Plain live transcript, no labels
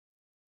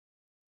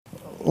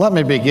Let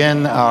me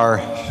begin our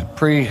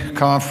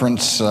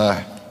pre-conference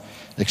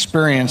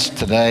experience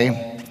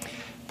today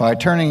by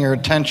turning your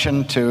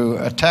attention to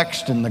a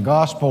text in the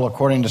Gospel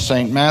according to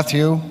St.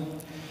 Matthew,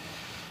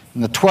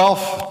 in the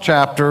 12th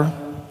chapter,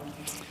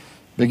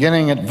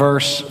 beginning at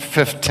verse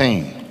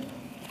 15.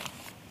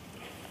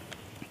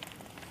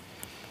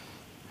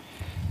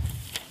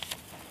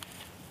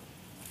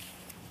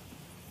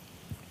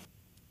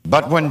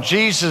 But when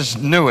Jesus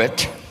knew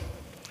it,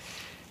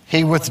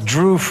 he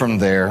withdrew from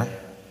there,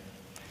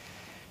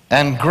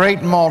 and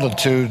great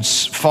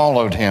multitudes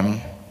followed him,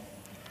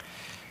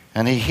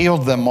 and he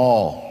healed them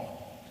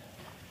all.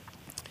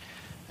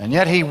 And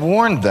yet he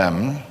warned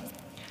them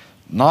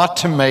not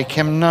to make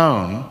him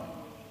known,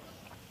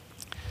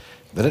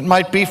 that it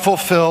might be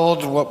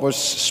fulfilled what was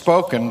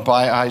spoken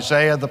by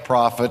Isaiah the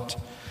prophet,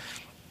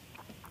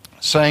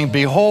 saying,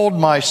 "Behold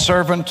my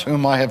servant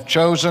whom I have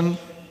chosen,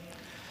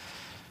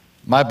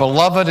 my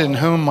beloved in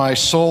whom my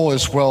soul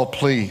is well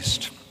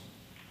pleased.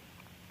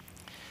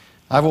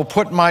 I will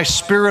put my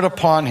spirit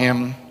upon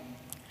him,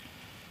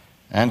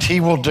 and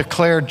he will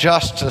declare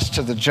justice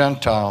to the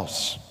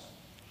Gentiles.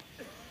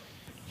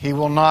 He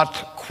will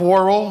not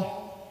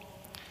quarrel,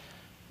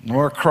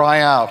 nor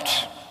cry out,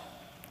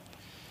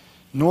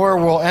 nor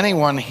will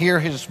anyone hear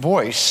his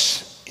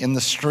voice in the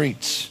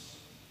streets.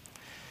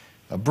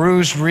 A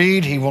bruised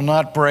reed he will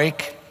not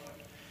break,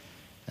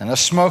 and a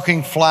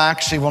smoking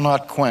flax he will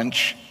not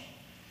quench,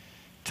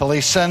 till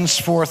he sends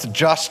forth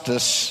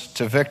justice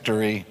to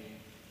victory.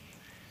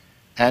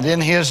 And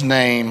in his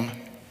name,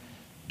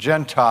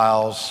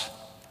 Gentiles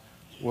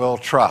will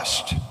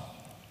trust."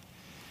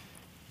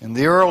 In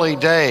the early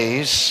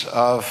days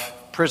of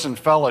prison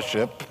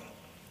fellowship,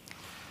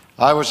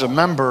 I was a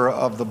member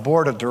of the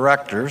board of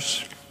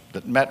directors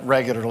that met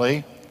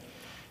regularly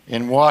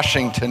in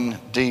Washington,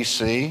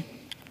 D.C.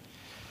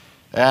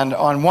 And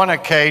on one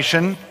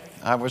occasion,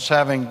 I was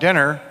having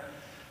dinner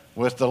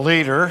with the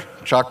leader,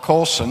 Chuck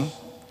Colson,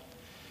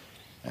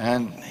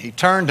 and he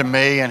turned to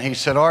me and he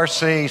said,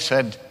 "R.C.," he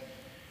said,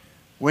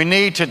 "we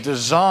need to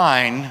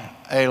design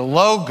a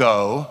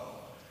logo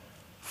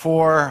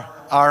for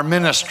our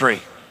ministry.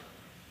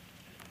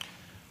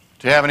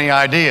 Do you have any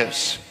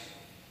ideas?"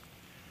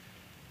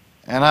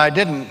 And I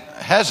didn't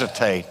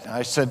hesitate.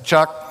 I said,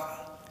 "Chuck,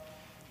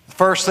 the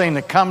first thing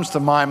that comes to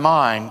my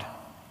mind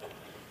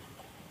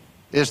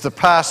is the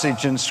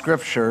passage in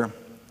Scripture,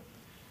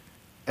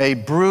 'A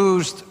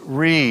bruised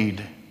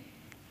reed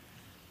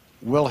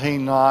will he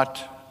not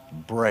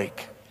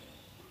break.'"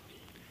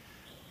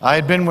 I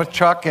had been with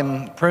Chuck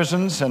in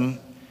prisons and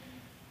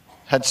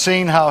had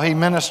seen how he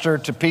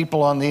ministered to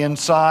people on the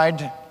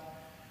inside,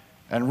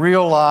 and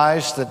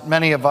realized that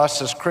many of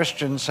us as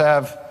Christians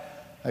have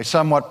a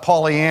somewhat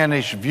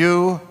Pollyannish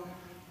view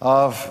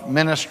of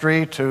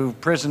ministry to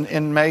prison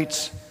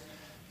inmates,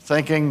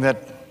 thinking that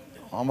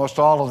almost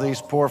all of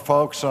these poor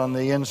folks on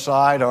the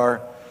inside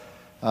are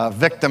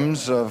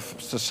victims of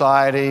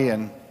society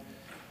and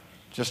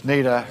just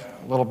need a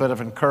little bit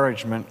of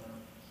encouragement.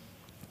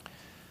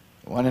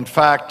 When in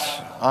fact,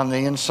 on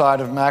the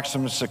inside of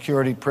maximum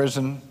security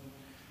prison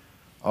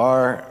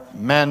are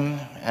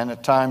men and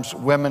at times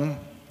women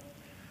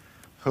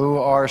who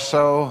are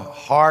so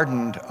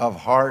hardened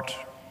of heart,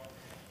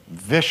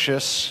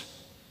 vicious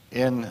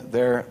in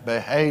their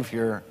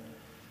behavior,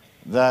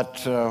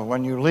 that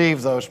when you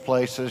leave those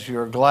places,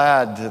 you're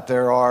glad that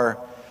there are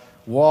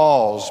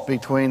walls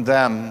between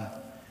them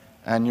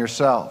and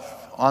yourself.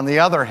 On the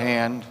other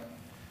hand,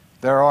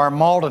 there are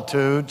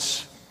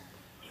multitudes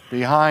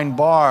behind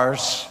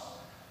bars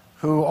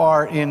who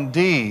are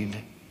indeed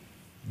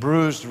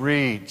bruised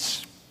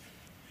reeds.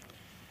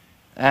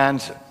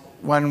 And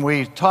when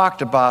we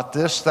talked about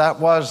this, that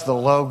was the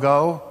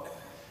logo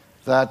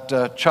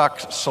that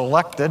Chuck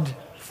selected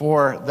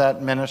for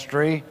that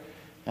ministry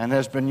and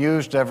has been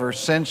used ever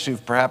since.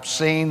 You've perhaps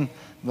seen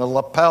the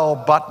lapel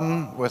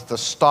button with the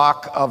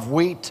stalk of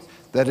wheat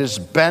that is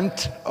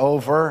bent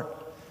over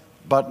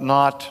but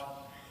not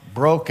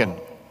broken.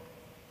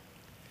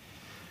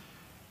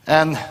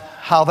 And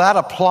how that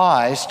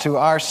applies to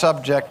our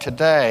subject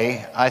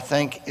today, I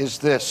think, is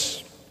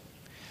this.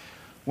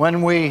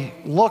 When we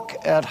look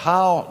at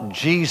how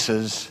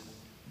Jesus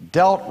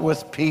dealt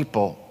with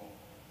people,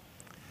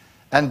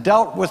 and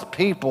dealt with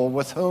people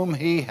with whom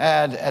he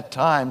had at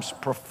times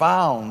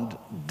profound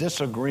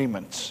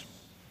disagreements,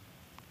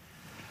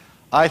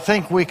 I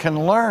think we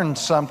can learn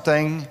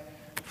something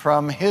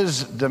from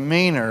his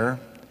demeanor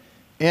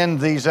in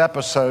these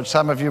episodes.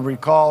 Some of you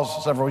recall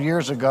several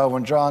years ago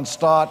when John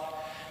Stott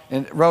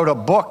wrote a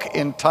book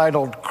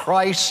entitled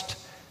 "Christ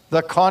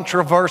the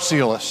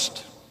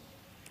Controversialist."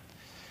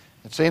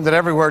 It seemed that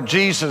everywhere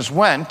Jesus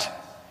went,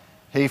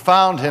 he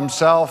found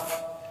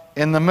himself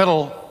in the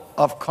middle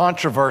of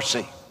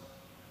controversy.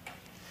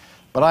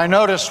 But I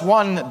noticed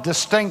one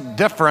distinct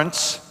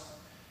difference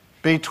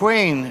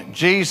between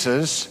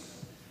Jesus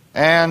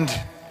and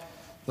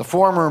the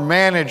former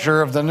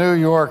manager of the New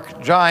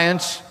York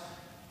Giants,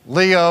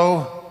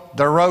 Leo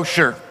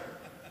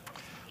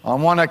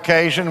On one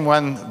occasion,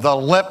 when the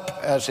Lip,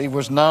 as he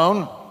was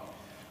known,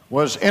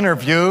 was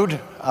interviewed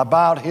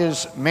about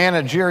his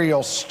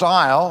managerial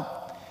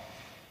style,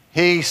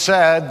 he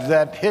said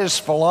that his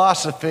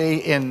philosophy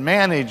in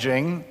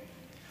managing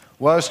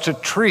was to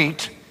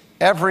treat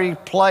every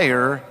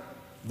player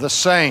the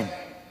same.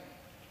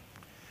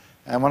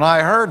 And when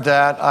I heard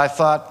that, I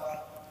thought,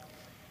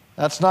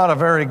 that's not a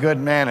very good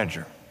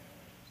manager.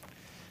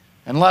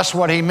 Unless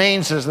what he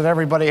means is that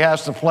everybody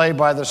has to play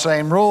by the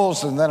same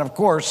rules, and then, of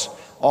course,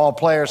 all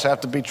players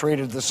have to be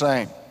treated the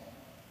same.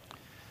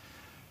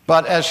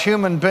 But as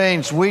human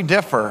beings, we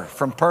differ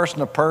from person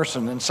to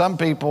person, and some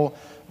people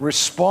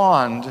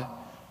respond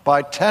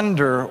by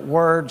tender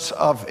words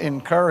of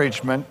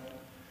encouragement,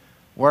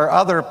 where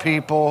other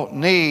people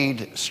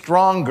need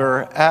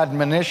stronger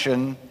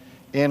admonition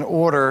in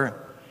order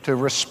to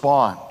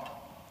respond.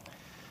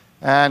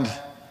 And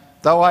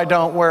though I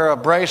don't wear a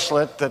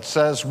bracelet that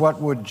says,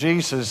 "What would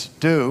Jesus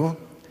do?"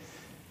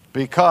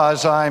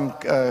 because I'm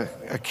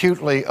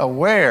acutely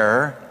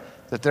aware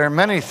that there are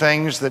many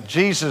things that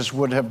Jesus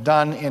would have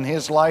done in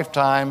his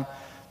lifetime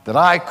that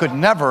I could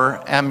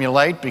never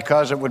emulate,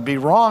 because it would be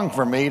wrong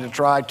for me to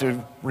try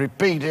to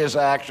repeat his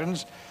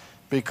actions,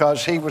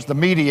 because he was the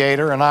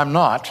mediator and I'm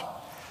not.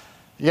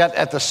 Yet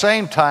at the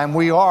same time,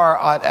 we are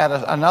at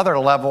another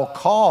level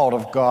called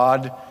of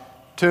God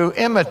to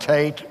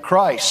imitate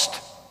Christ.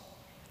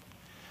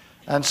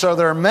 And so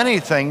there are many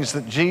things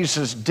that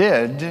Jesus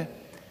did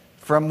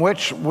from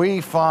which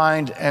we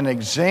find an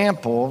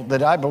example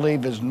that I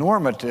believe is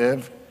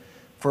normative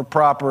for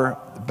proper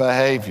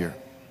behavior.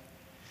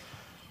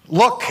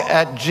 Look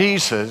at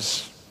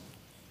Jesus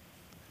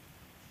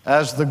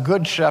as the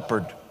Good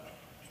Shepherd.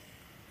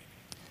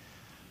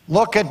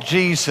 Look at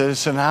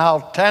Jesus and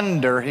how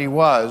tender he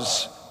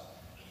was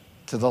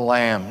to the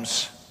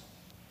lambs.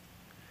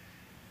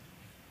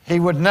 He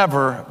would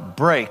never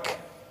break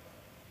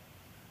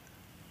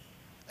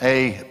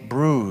a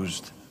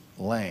bruised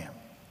lamb.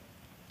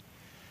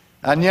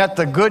 And yet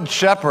the Good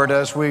Shepherd,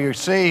 as we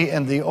see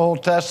in the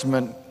Old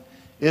Testament,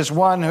 is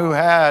one who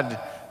had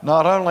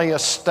not only a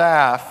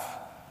staff,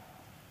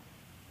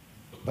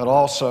 but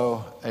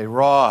also a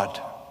rod,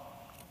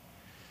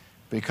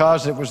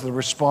 because it was the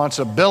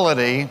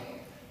responsibility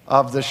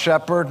of the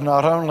shepherd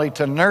not only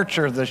to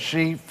nurture the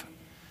sheep,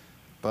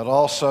 but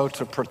also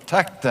to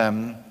protect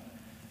them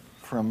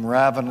from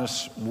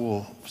ravenous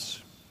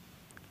wolves.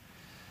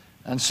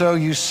 And so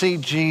you see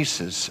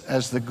Jesus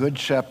as the Good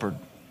Shepherd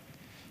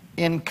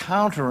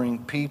encountering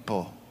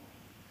people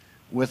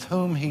with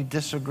whom he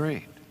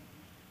disagreed.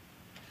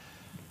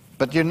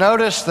 But you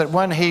notice that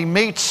when he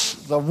meets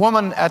the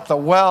woman at the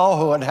well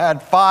who had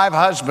had 5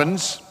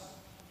 husbands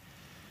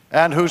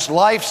and whose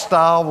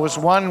lifestyle was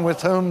one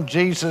with whom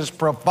Jesus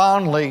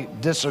profoundly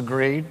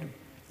disagreed,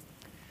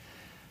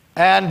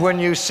 and when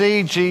you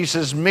see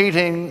Jesus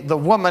meeting the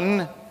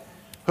woman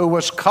who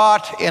was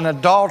caught in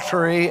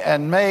adultery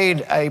and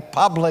made a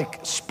public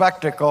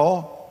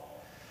spectacle,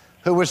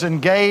 who was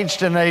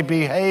engaged in a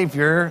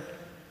behavior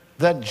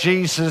that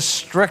Jesus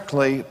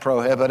strictly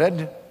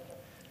prohibited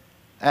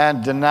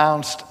and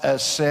denounced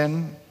as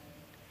sin,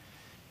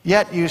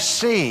 yet you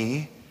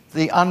see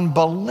the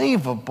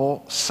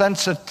unbelievable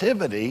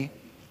sensitivity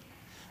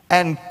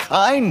and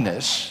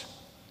kindness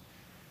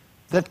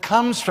that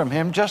comes from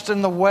him just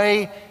in the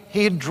way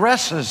he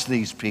addresses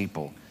these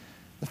people.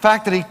 The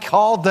fact that he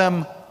called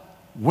them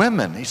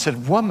women, he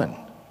said woman,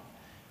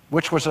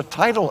 which was a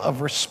title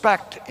of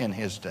respect in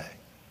his day.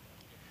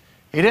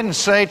 He didn't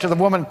say to the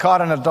woman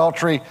caught in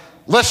adultery,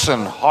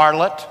 "Listen,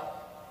 harlot,"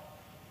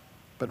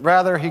 but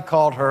rather he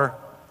called her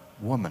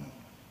woman.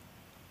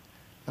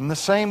 And the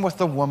same with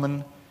the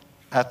woman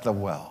at the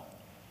well.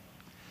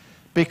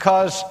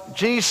 Because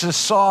Jesus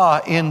saw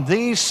in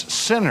these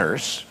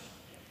sinners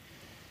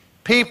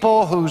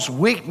people whose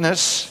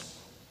weakness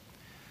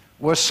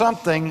was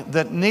something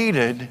that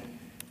needed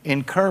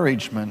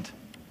encouragement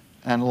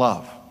and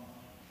love.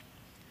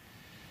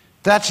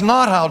 That's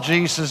not how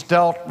Jesus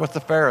dealt with the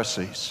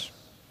Pharisees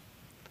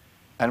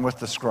and with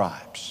the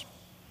scribes,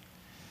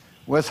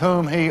 with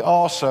whom he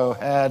also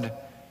had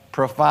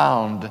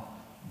profound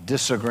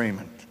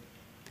disagreement.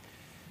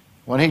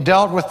 When he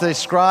dealt with the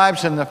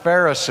scribes and the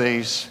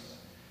Pharisees,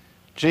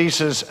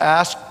 Jesus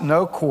asked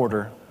no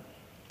quarter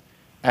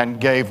and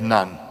gave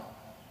none.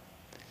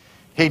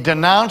 He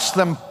denounced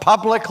them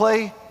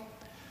publicly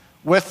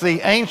with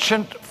the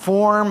ancient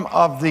form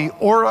of the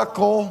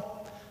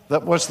oracle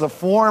that was the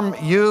form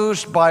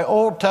used by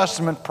Old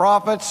Testament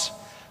prophets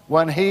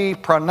when he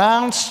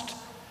pronounced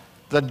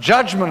the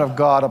judgment of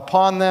God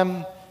upon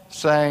them,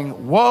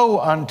 saying, "Woe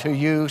unto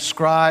you,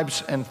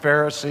 scribes and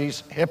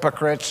Pharisees,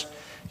 hypocrites!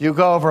 You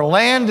go over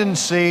land and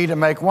sea to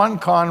make one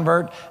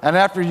convert, and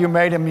after you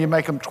made him, you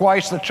make him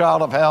twice the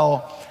child of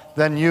hell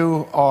than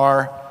you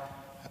are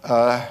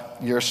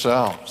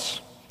yourselves."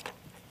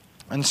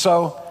 And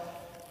so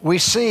we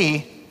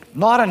see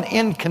not an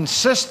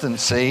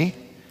inconsistency,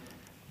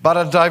 but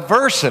a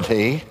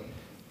diversity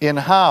in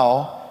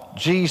how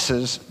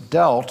Jesus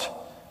dealt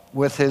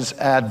with his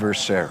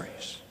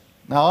adversaries.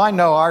 Now, I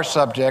know our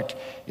subject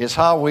is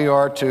how we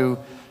are to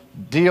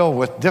deal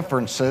with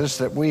differences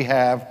that we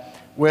have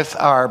with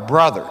our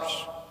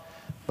brothers.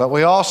 But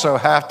we also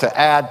have to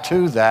add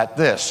to that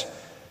this: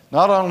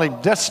 not only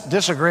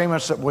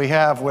disagreements that we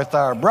have with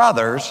our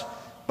brothers,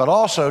 but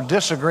also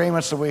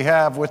disagreements that we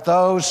have with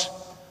those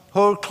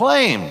who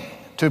claim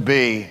to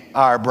be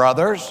our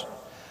brothers,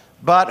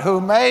 but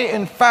who may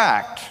in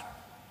fact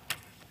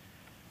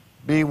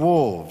be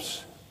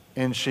wolves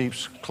in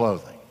sheep's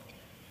clothing.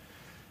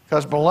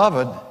 Because,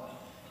 beloved,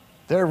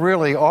 there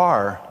really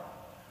are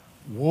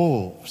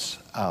wolves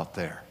out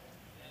there.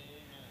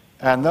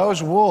 And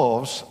those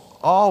wolves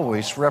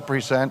always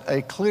represent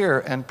a clear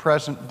and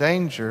present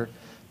danger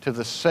to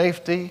the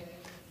safety,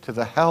 to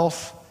the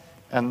health,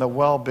 and the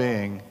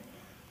well-being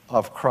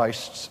of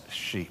Christ's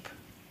sheep.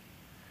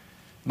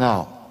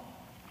 Now,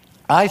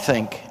 I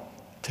think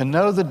to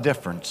know the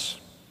difference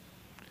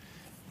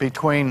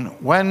between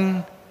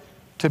when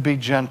to be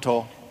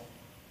gentle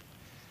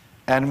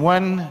and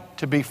when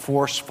to be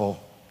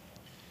forceful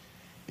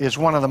is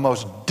one of the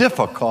most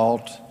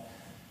difficult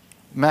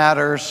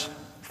matters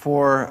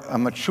for a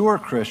mature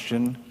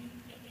Christian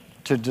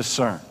to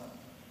discern.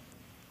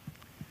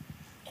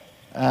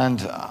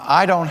 And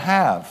I don't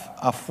have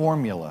a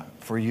formula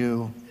for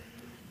you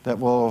that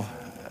will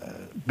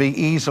be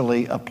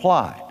easily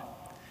applied.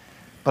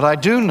 But I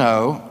do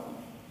know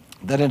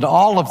that in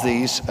all of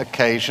these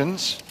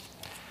occasions,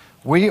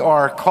 we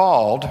are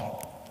called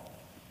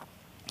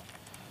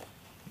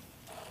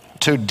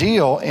to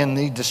deal in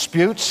the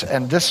disputes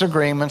and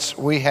disagreements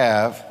we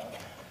have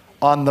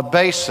on the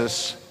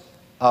basis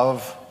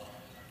of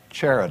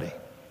charity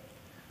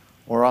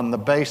or on the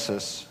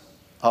basis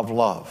of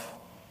love.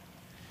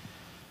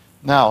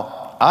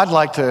 Now, I'd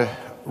like to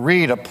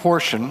read a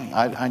portion.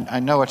 I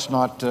know it's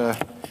not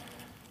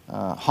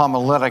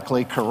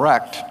homiletically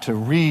correct to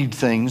read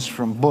things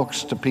from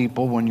books to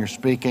people when you're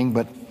speaking,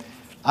 but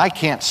I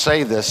can't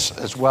say this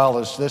as well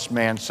as this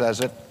man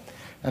says it.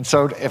 And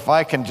so if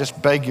I can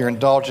just beg your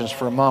indulgence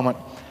for a moment,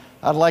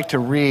 I'd like to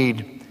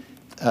read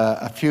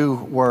a few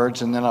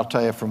words and then I'll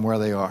tell you from where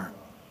they are.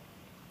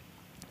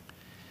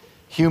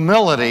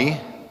 Humility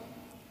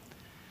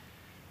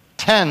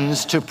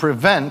tends to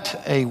prevent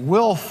a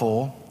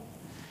willful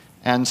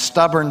and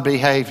stubborn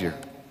behavior.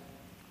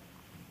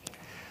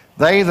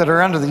 They that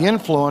are under the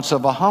influence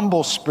of a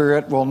humble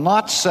spirit will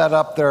not set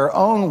up their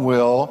own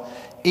will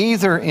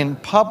either in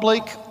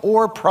public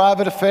or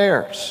private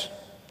affairs.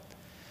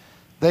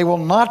 They will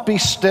not be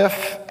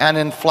stiff and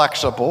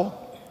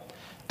inflexible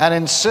and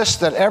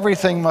insist that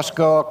everything must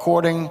go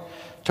according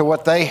to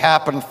what they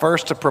happen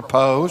first to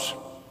propose,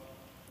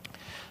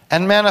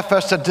 and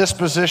manifest a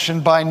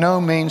disposition by no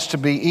means to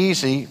be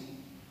easy,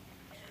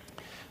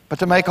 but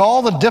to make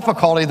all the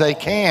difficulty they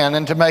can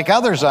and to make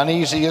others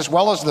uneasy as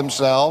well as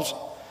themselves,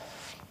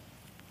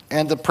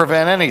 and to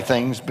prevent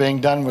anything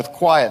being done with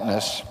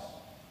quietness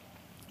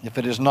if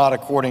it is not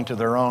according to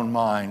their own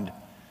mind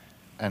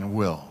and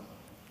will.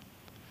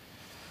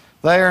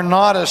 They are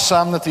not as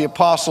some that the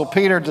Apostle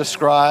Peter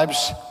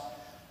describes,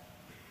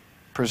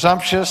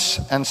 presumptuous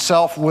and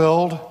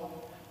self-willed,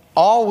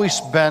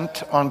 always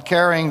bent on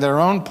carrying their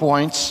own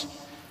points,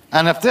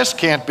 and if this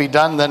can't be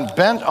done, then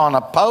bent on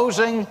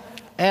opposing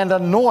and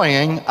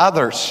annoying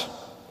others.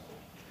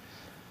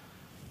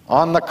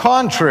 On the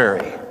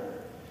contrary,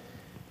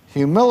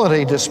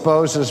 humility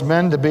disposes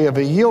men to be of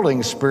a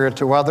yielding spirit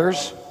to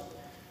others,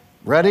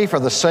 ready for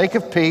the sake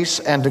of peace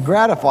and to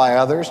gratify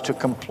others, to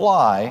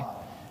comply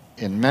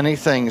in many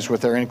things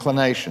with their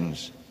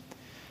inclinations,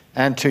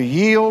 and to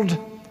yield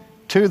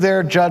to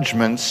their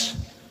judgments,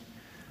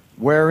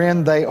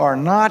 wherein they are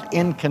not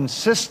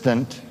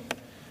inconsistent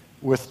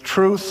with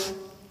truth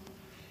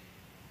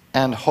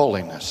and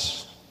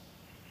holiness.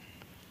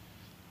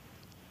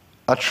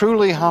 A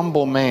truly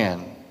humble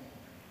man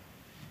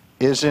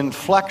is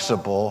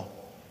inflexible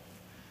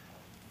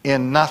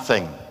in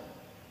nothing.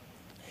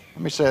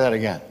 Let me say that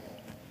again.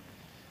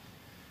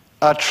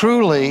 A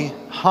truly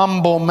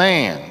humble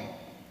man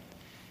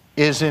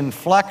is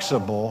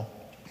inflexible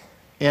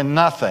in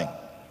nothing.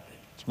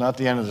 It's not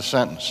the end of the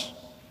sentence.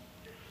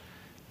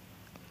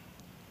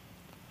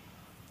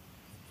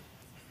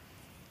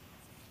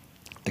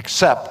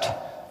 Except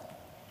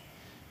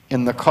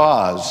in the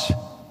cause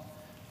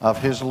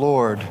of his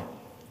Lord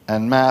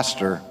and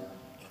Master,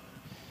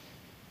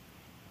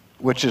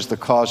 which is the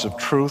cause of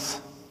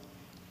truth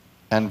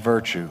and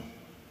virtue.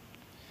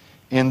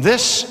 In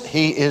this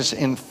he is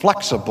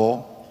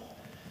inflexible,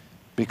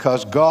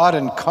 because God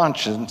and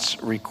conscience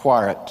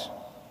require it.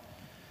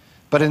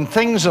 But in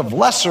things of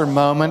lesser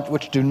moment,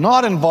 which do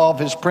not involve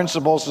his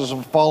principles as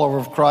a follower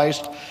of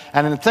Christ,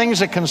 and in things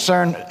that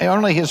concern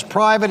only his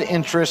private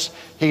interests,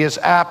 he is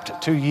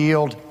apt to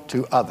yield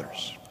to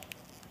others.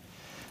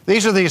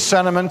 These are the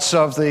sentiments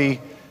of the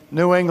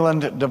New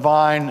England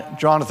divine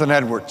Jonathan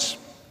Edwards.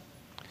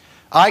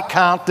 I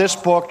count this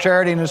book,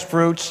 Charity and Its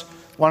Fruits,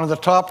 one of the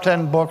top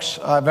 10 books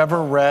I've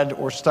ever read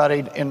or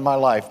studied in my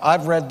life.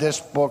 I've read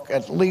this book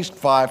at least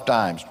 5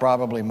 times,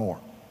 probably more.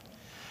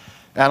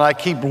 And I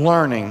keep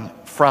learning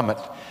from it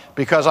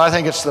because I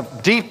think it's the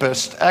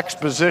deepest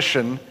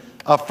exposition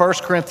of 1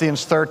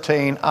 Corinthians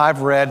 13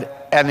 I've read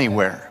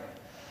anywhere.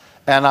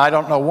 And I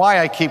don't know why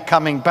I keep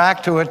coming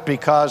back to it,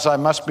 because I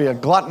must be a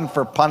glutton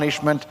for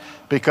punishment,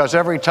 because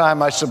every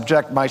time I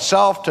subject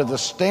myself to the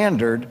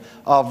standard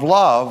of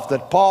love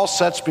that Paul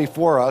sets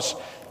before us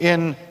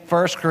in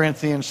 1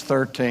 Corinthians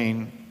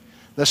 13,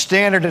 the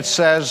standard, it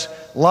says,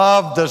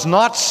 love does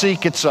not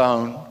seek its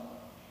own.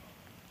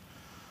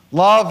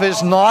 Love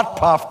is not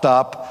puffed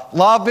up.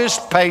 Love is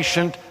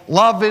patient.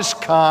 Love is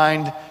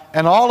kind.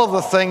 And all of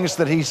the things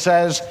that he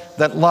says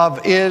that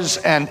love is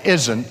and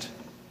isn't.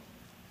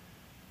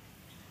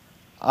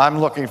 I'm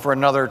looking for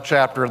another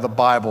chapter of the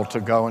Bible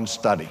to go and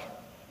study,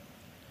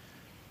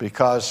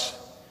 because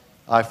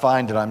I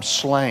find that I'm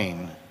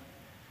slain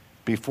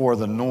before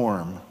the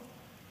norm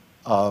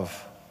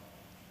of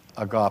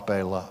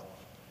agape love.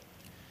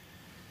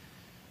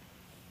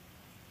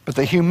 But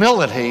the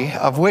humility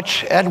of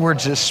which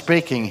Edwards is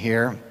speaking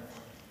here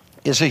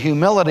is a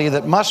humility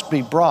that must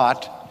be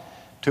brought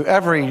to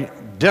every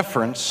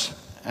difference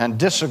and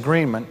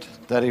disagreement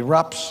that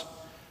erupts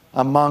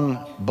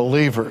among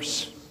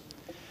believers.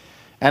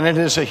 And it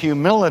is a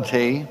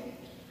humility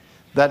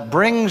that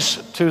brings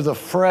to the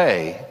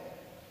fray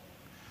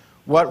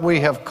what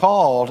we have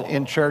called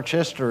in church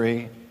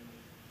history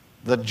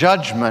the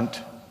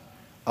judgment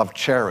of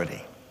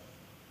charity.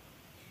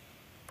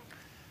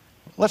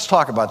 Let's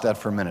talk about that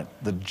for a minute.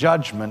 The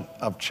judgment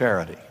of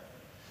charity.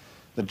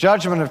 The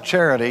judgment of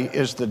charity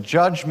is the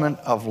judgment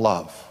of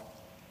love.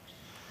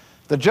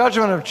 The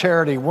judgment of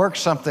charity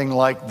works something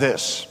like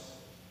this: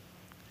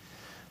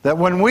 that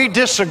when we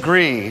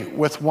disagree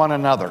with one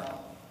another,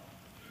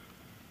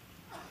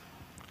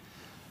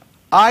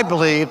 I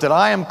believe that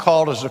I am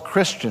called as a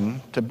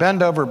Christian to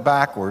bend over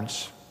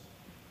backwards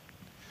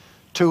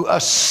to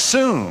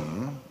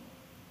assume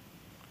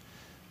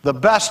the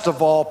best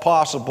of all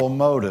possible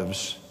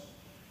motives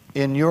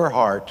in your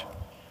heart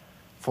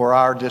for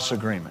our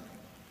disagreement.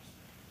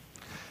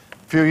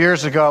 A few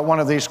years ago at one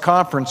of these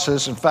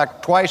conferences, in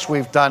fact, twice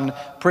we've done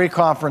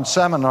pre-conference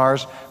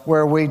seminars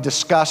where we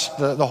discussed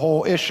the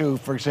whole issue,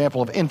 for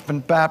example, of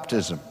infant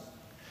baptism,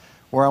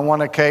 where on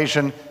one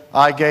occasion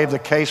I gave the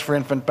case for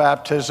infant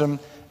baptism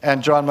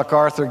and John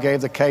MacArthur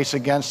gave the case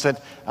against it.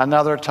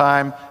 Another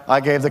time I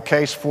gave the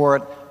case for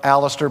it.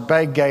 Alistair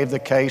Begg gave the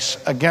case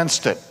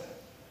against it.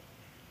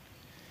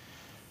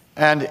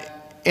 And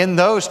in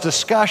those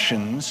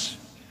discussions,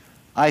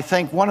 I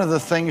think one of the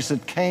things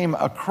that came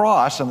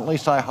across, and at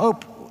least I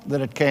hope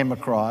that it came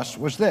across,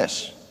 was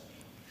this: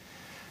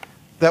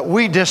 that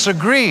we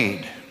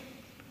disagreed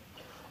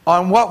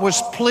on what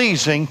was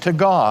pleasing to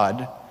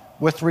God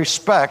with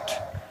respect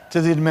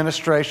to the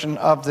administration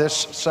of this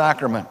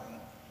sacrament,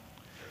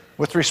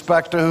 with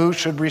respect to who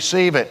should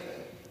receive it.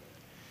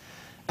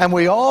 And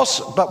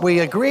but we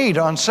agreed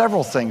on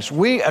several things.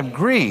 We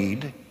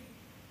agreed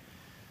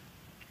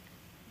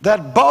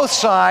that both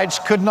sides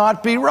could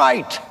not be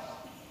right.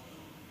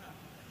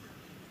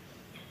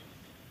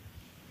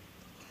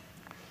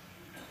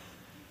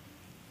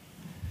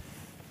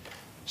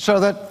 So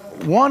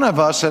that one of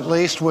us at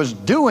least was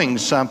doing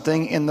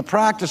something in the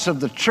practice of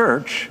the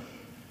church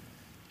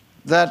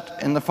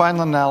that in the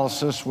final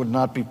analysis would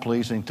not be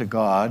pleasing to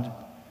God,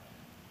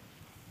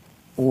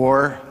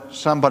 or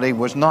somebody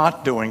was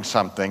not doing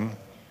something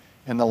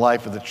in the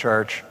life of the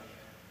church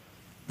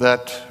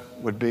that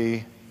would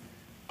be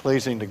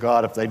pleasing to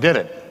God if they did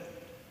it.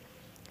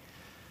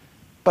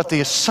 But the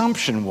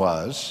assumption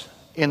was,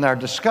 in our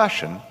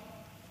discussion,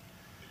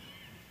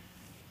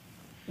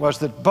 was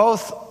that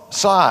both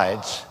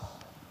sides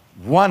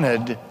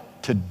wanted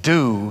to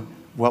do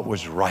what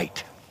was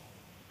right.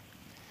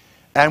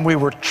 And we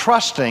were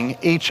trusting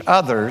each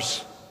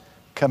other's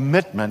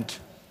commitment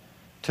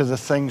to the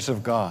things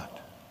of God.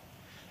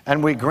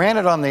 And we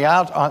granted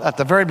at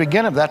the very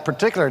beginning of that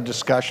particular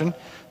discussion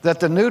that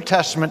the New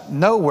Testament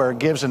nowhere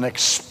gives an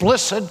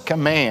explicit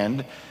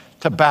command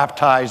to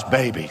baptize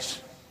babies,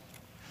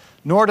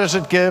 nor does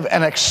it give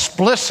an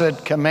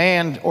explicit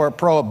command or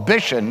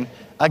prohibition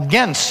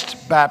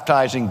against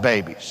baptizing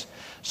babies.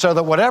 So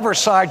that whatever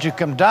side you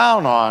come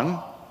down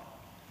on,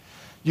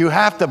 you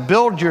have to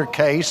build your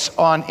case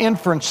on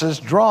inferences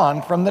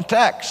drawn from the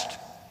text,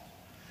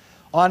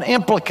 on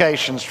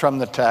implications from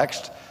the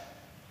text,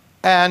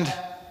 and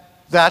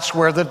that's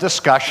where the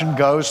discussion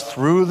goes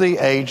through the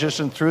ages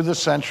and through the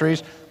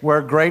centuries,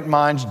 where great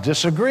minds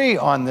disagree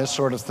on this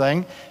sort of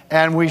thing,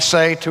 and we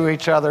say to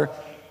each other,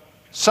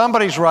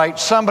 somebody's right,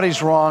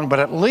 somebody's wrong, but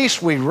at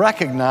least we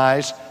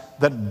recognize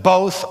that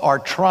both are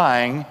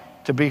trying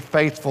to be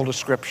faithful to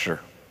Scripture.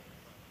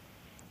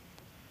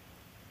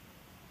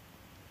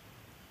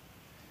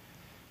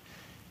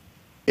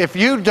 If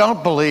you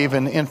don't believe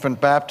in infant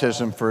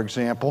baptism, for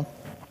example,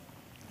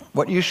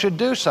 what you should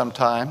do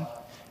sometime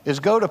is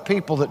go to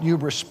people that you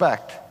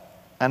respect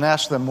and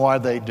ask them why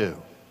they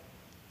do.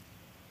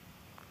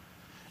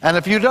 And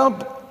if you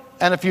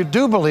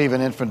do believe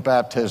in infant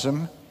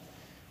baptism,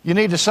 you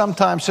need to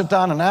sometimes sit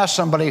down and ask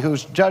somebody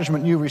whose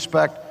judgment you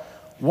respect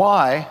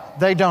why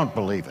they don't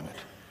believe in it.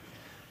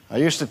 I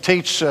used to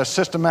teach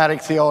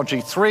Systematic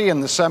Theology 3 in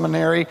the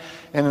seminary,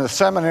 and the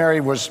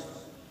seminary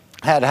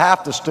had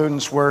half the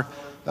students were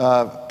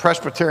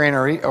Presbyterian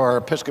or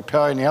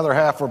Episcopalian, the other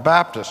half were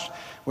Baptist.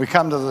 We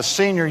come to the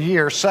senior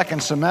year,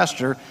 second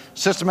semester,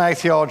 Systematic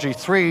Theology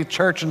 3,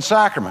 Church and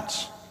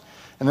Sacraments.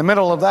 In the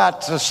middle of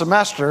that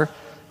semester,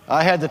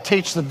 I had to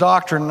teach the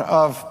doctrine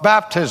of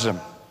baptism.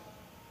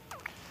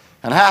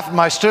 And half of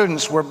my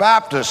students were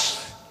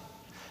Baptists,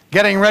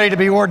 getting ready to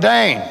be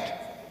ordained.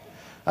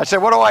 I said,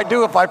 what do I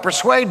do if I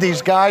persuade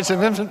these guys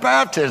of infant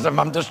baptism?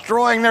 I'm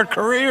destroying their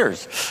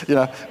careers. You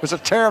know, it was a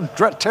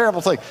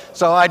terrible thing.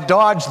 So I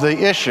dodged the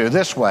issue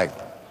this way.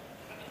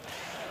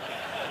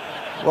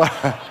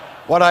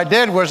 What I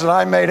did was that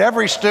I made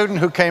every student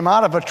who came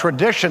out of a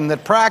tradition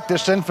that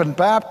practiced infant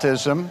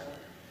baptism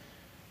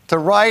to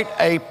write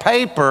a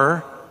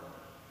paper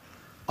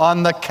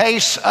on the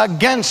case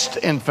against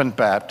infant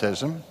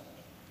baptism,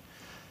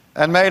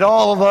 and made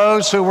all of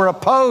those who were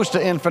opposed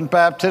to infant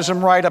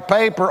baptism write a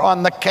paper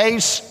on the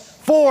case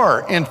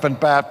for infant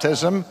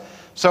baptism,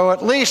 so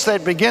at least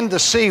they'd begin to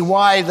see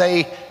why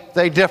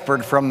they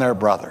differed from their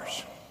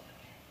brothers.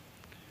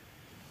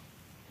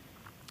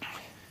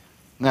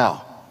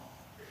 Now,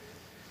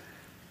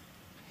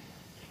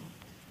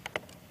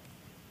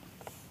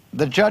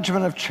 the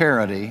judgment of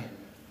charity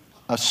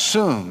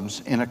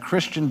assumes in a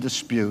Christian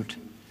dispute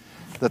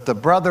that the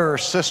brother or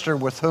sister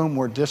with whom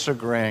we're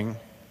disagreeing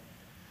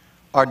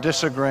are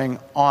disagreeing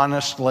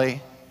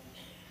honestly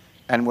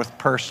and with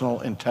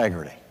personal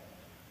integrity.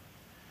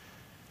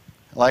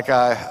 Like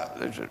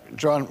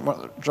John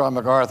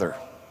MacArthur,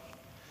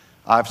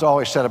 I've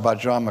always said about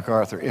John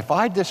MacArthur, if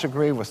I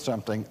disagree with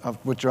something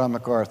with John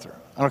MacArthur,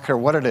 I don't care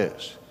what it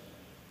is,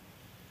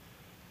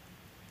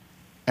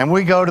 and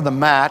we go to the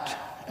mat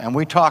and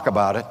we talk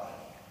about it,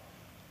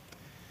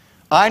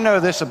 I know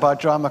this about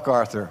John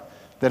MacArthur,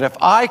 that if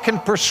I can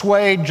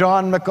persuade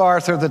John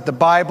MacArthur that the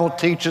Bible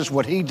teaches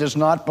what he does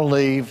not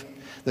believe,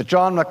 that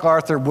John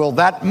MacArthur will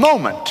that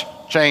moment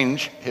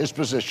change his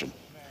position,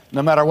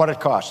 no matter what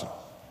it costs him.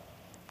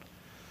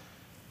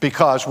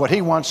 Because what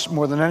he wants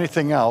more than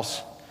anything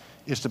else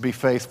is to be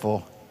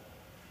faithful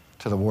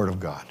to the Word of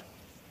God.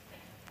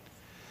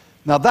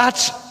 Now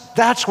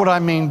that's what I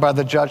mean by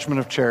the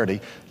judgment of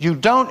charity. You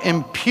don't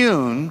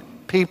impugn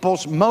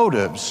people's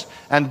motives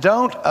and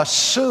don't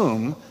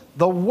assume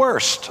the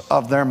worst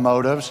of their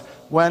motives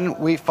when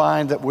we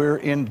find that we're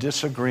in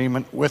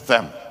disagreement with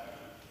them.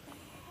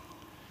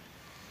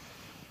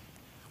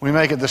 We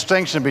make a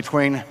distinction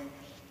between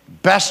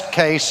best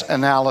case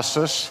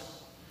analysis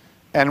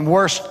and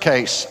worst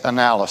case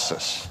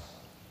analysis.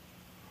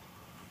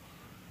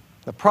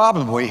 The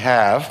problem we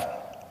have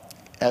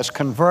as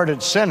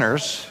converted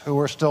sinners who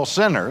are still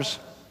sinners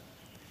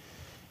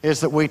is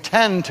that we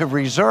tend to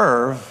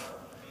reserve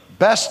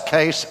best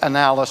case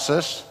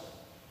analysis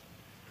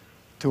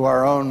to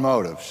our own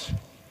motives,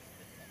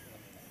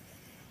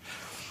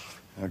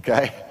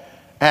 okay?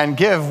 And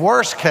give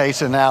worst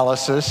case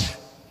analysis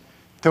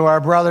to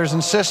our brothers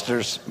and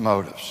sisters'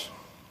 motives.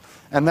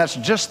 And that's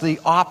just the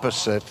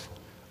opposite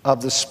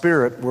of the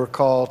spirit we're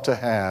called to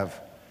have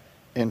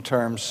in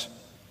terms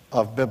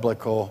of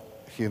biblical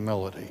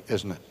humility,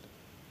 isn't it?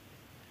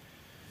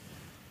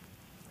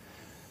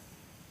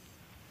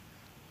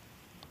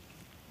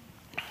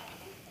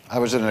 I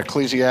was in an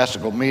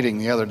ecclesiastical meeting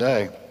the other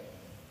day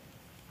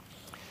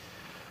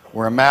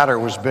where a matter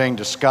was being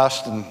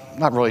discussed, and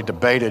not really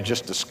debated,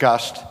 just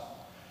discussed,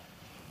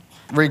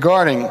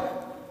 regarding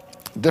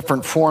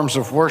different forms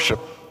of worship.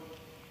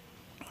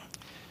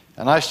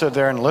 And I stood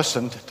there and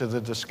listened to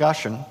the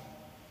discussion,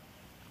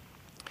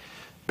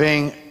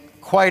 being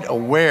quite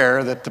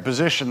aware that the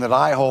position that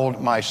I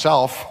hold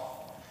myself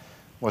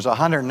was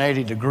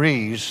 180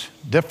 degrees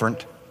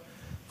different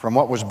from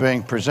what was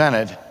being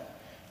presented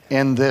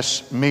in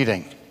this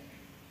meeting.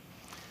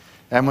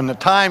 And when the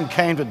time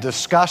came to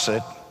discuss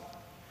it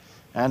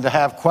and to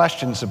have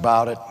questions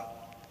about it,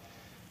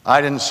 I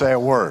didn't say a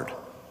word.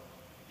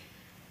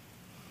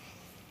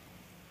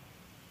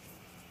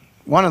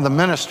 One of the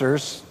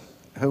ministers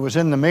who was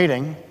in the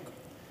meeting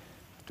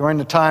during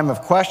the time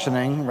of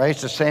questioning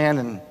raised his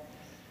hand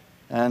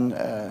and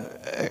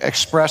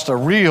expressed a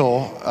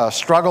real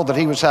struggle that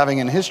he was having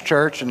in his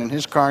church and in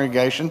his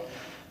congregation,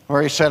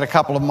 where he said, a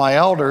couple of my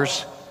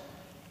elders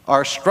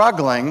are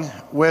struggling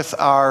with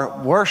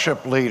our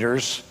worship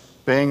leaders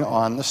being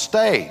on the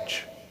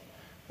stage.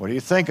 What do you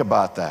think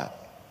about that?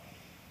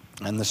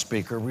 And the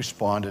speaker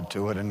responded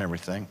to it and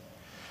everything.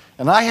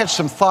 And I had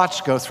some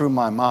thoughts go through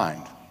my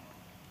mind,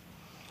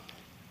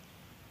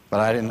 but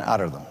I didn't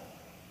utter them.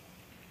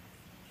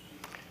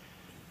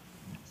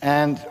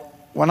 And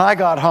when I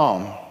got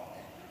home,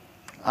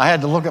 I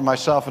had to look at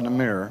myself in the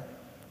mirror.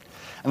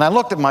 And I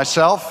looked at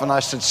myself and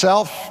I said,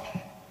 self,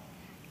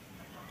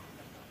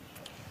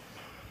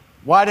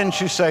 why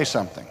didn't you say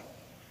something?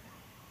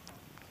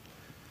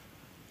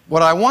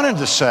 What I wanted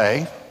to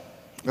say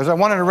was I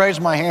wanted to raise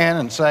my hand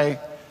and say,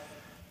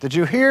 did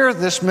you hear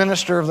this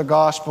minister of the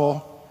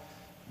gospel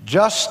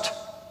just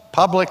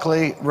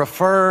publicly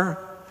refer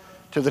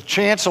to the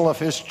chancel of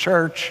his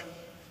church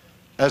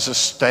as a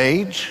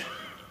stage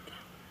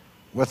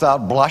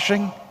without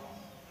blushing?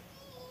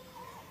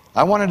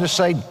 I wanted to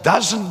say,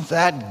 doesn't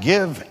that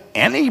give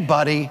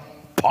anybody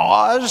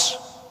pause?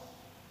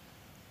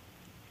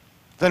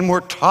 Then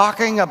we're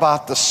talking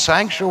about the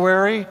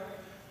sanctuary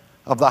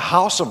of the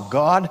house of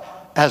God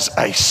as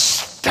a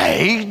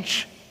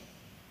stage?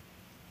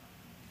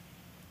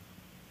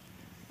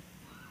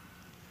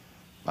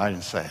 I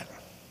didn't say it.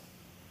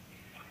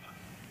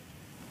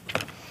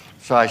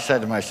 So I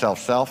said to myself,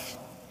 self,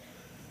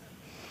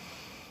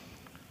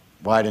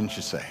 why didn't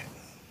you say it?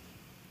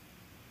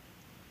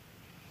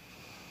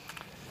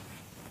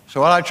 So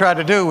what I tried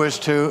to do was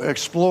to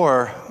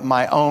explore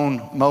my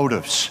own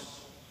motives.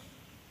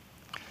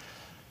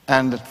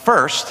 And at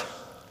first,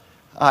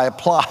 I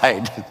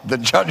applied the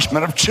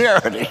judgment of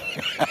charity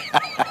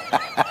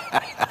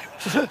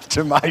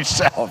to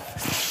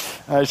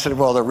myself. I said,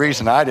 well, the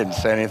reason I didn't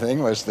say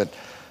anything was that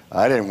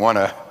I didn't want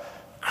to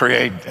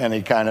create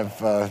any kind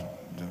of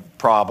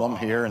problem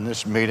here in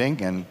this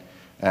meeting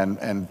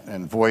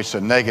and voice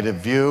a negative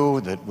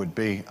view that would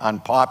be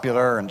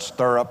unpopular and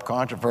stir up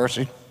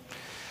controversy.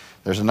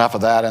 There's enough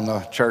of that in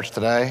the church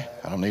today.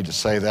 I don't need to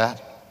say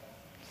that.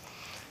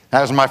 That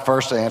was my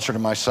first answer to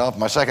myself.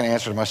 My second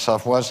answer to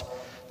myself was,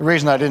 the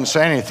reason I didn't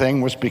say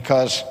anything was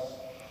because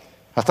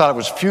I thought it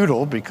was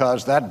futile,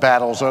 because that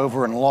battle's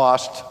over and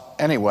lost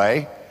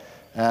anyway,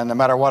 and no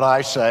matter what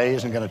I say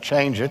isn't going to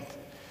change it.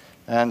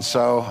 And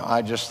so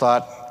I just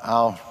thought,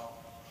 I'll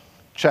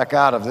check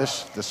out of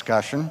this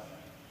discussion.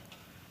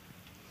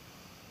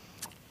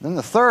 Then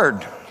the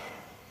third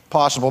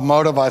possible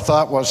motive I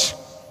thought was,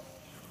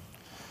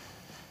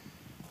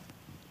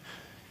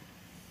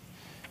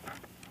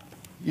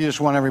 you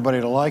just want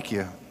everybody to like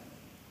you.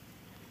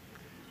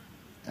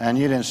 And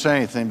you didn't say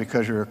anything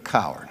because you're a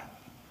coward.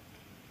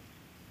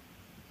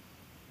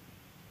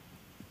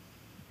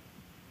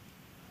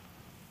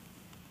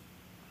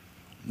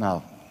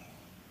 Now,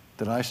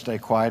 did I stay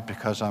quiet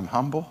because I'm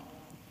humble?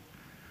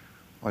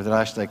 Or did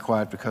I stay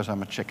quiet because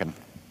I'm a chicken?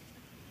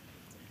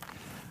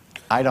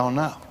 I don't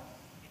know.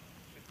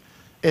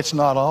 It's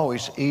not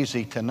always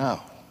easy to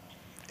know,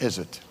 is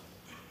it?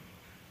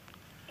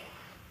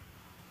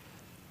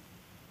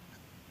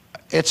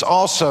 It's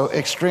also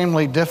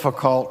extremely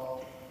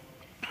difficult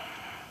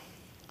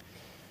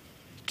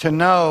to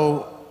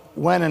know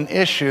when an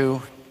issue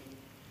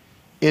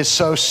is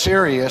so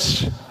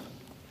serious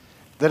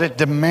that it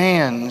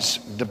demands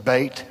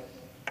debate,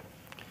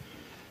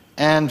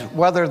 and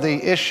whether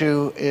the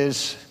issue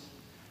is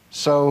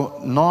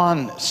so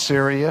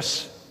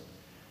non-serious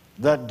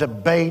that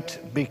debate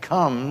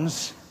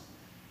becomes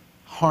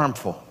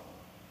harmful.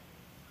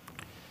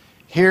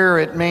 Here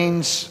it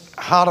means,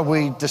 how do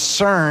we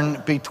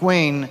discern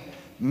between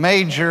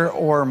major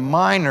or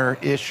minor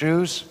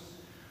issues,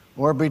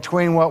 or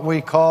between what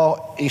we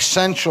call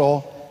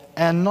essential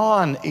and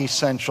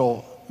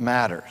non-essential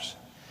matters?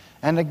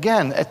 And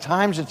again, at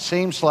times it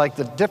seems like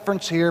the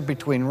difference here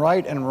between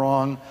right and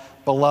wrong,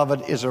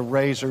 beloved, is a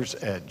razor's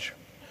edge.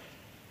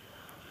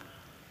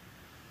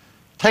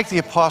 Take the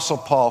Apostle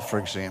Paul, for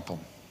example.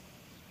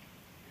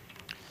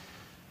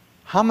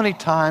 How many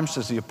times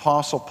does the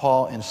Apostle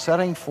Paul, in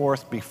setting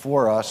forth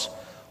before us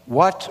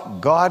what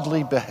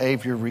godly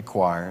behavior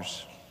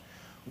requires,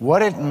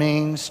 what it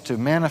means to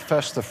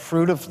manifest the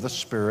fruit of the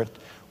Spirit,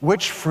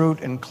 which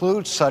fruit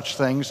includes such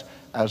things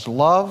as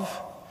love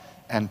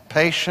and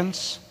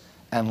patience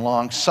and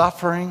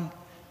long-suffering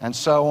and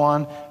so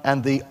on,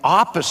 and the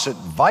opposite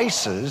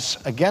vices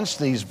against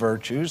these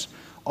virtues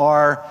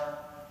are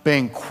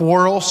being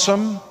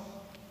quarrelsome,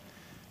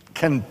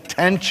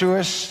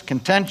 contentious,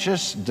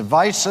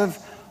 divisive,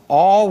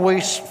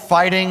 always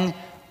fighting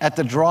at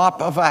the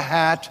drop of a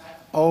hat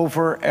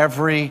over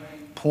every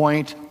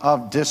point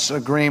of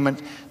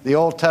disagreement. The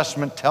Old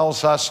Testament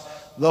tells us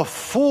the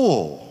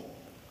fool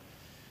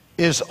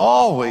is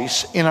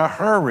always in a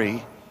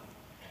hurry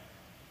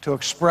to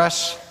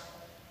express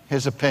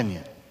his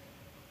opinion.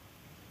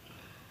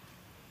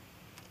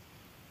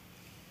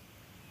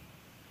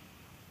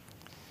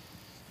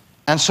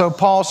 And so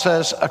Paul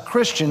says a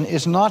Christian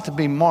is not to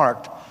be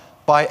marked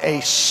by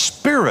a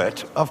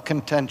spirit of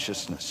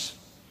contentiousness,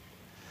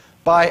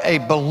 by a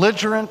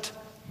belligerent,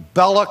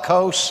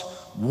 bellicose,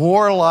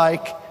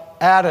 warlike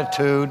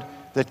attitude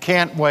that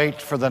can't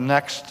wait for the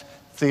next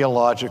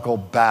theological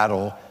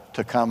battle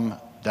to come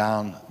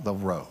down the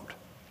road.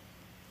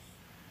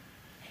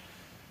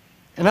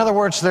 In other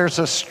words, there's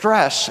a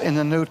stress in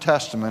the New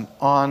Testament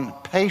on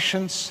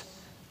patience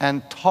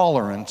and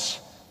tolerance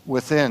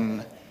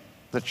within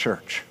the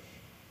church,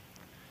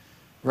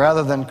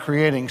 rather than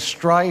creating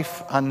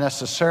strife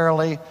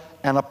unnecessarily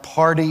and a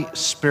party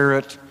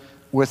spirit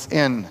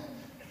within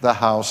the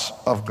house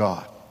of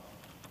God.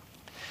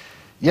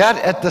 Yet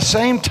at the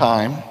same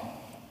time,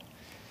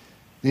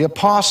 the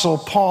Apostle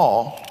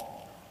Paul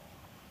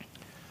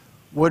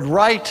would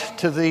write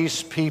to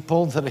these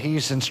people that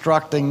he's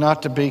instructing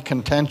not to be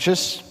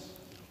contentious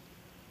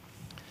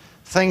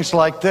things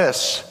like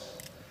this: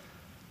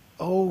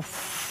 "Oh,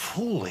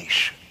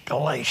 foolish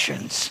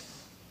Galatians,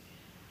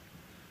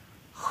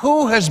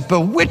 who has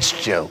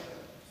bewitched you?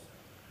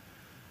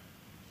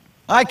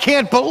 I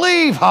can't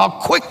believe how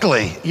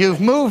quickly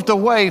you've moved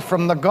away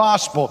from the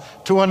gospel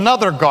to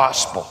another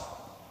gospel.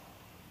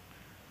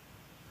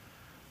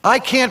 I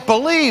can't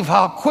believe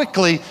how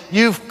quickly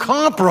you've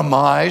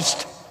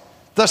compromised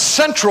the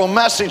central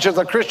message of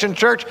the Christian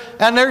church,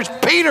 and there's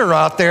Peter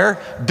out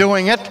there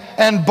doing it,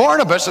 and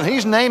Barnabas, and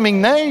he's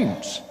naming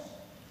names.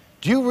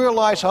 Do you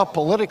realize how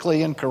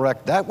politically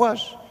incorrect that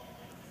was?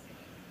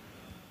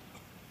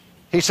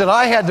 He said,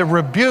 I had to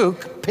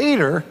rebuke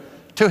Peter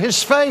to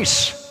his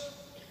face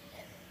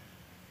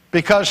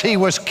because he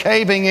was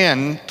caving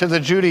in to the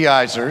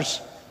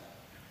Judaizers.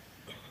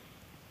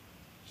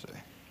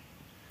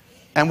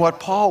 And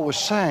what Paul was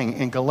saying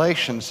in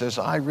Galatians, as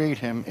I read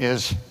him,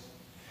 is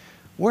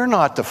we're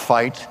not to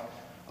fight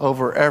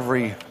over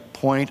every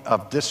point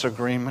of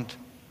disagreement,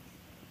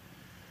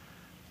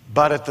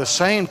 but at the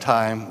same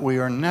time, we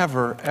are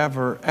never,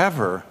 ever,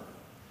 ever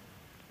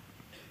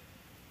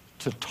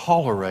to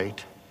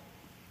tolerate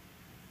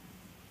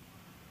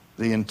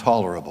the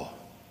intolerable.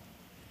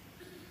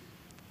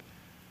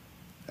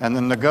 And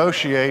the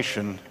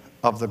negotiation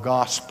of the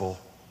gospel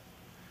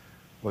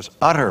was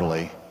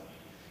utterly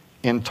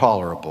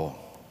intolerable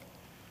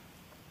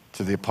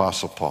to the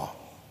Apostle Paul.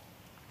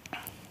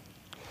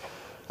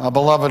 Now,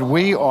 beloved,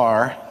 we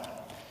are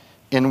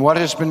in what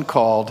has been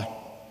called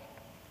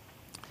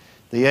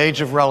the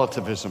age of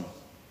relativism.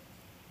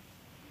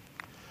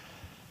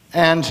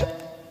 And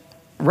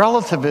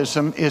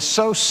relativism is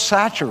so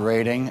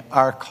saturating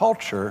our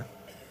culture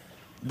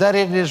that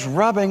it is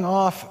rubbing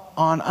off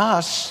on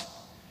us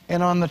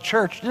and on the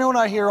church. You know what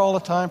I hear all the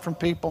time from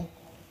people?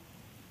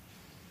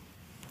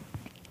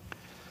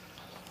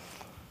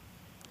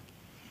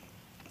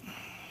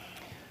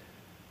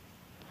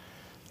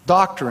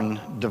 Doctrine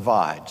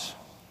divides.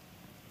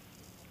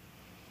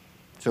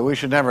 So we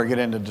should never get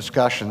into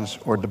discussions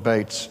or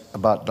debates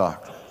about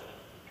doctrine.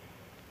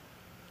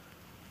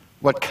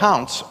 What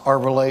counts are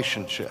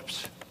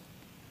relationships.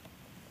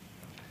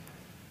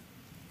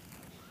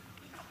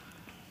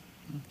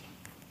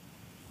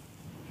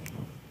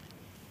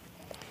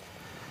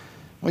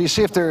 Well, you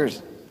see, if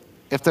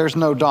there's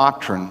no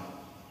doctrine,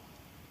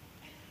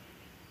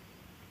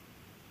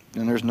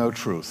 then there's no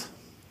truth.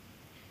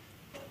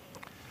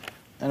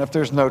 And if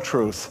there's no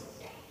truth,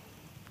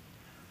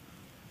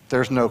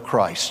 there's no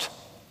Christ,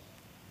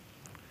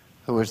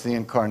 who is the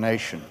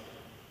incarnation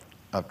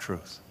of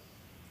truth.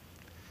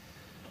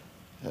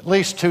 At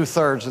least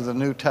 2/3 of the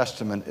New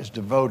Testament is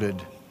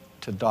devoted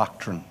to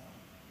doctrine.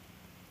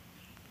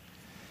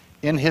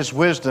 In his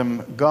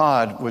wisdom,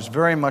 God was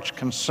very much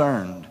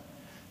concerned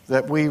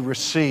that we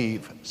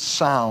receive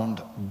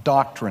sound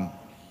doctrine,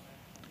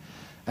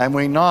 and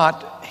we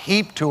not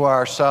heap to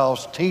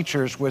ourselves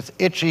teachers with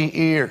itchy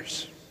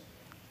ears,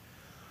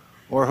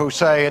 or who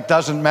say it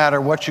doesn't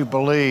matter what you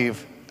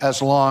believe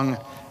as long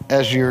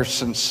as you're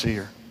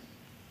sincere.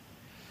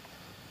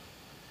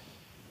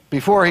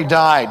 Before he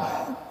died,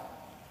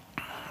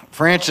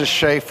 Francis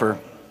Schaeffer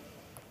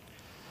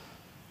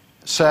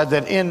said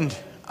that in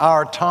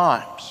our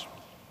times,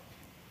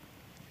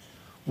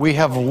 we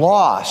have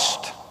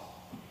lost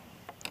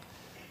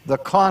the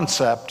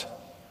concept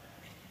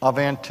of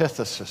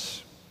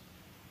antithesis.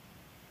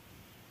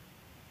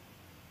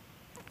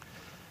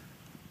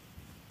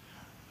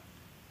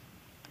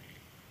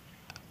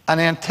 An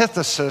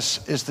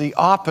antithesis is the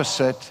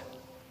opposite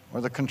or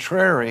the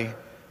contrary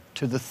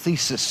to the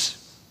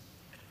thesis.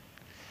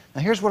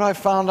 Now, here's what I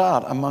found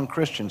out among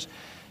Christians.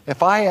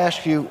 If I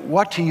ask you,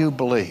 what do you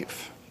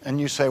believe?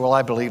 And you say, well,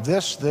 I believe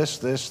this, this,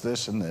 this,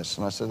 this, and this.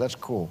 And I say, that's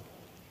cool.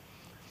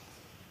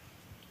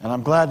 And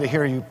I'm glad to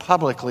hear you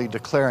publicly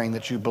declaring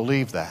that you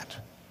believe that.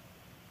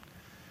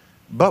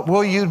 But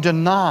will you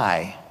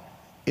deny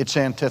its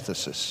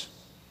antithesis?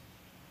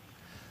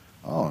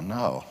 Oh,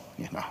 no,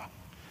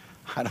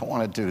 I don't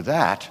want to do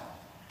that,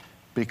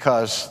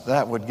 because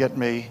that would get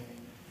me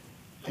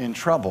in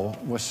trouble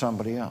with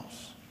somebody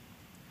else.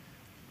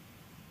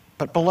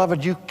 But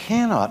beloved, you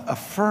cannot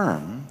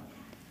affirm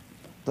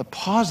the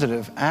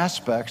positive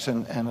aspects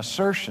and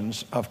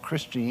assertions of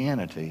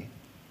Christianity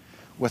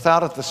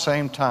without at the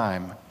same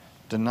time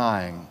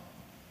denying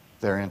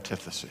their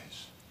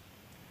antitheses.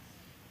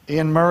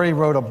 Ian Murray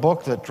wrote a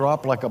book that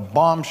dropped like a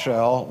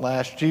bombshell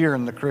last year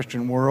in the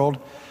Christian world,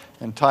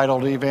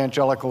 entitled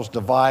Evangelicals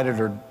Divided,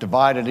 or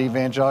Divided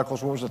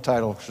Evangelicals. What was the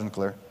title,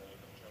 Sinclair?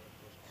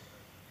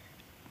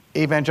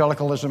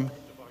 Evangelicalism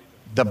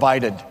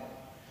Divided,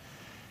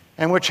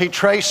 in which he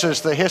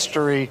traces the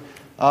history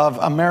of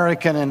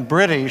American and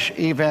British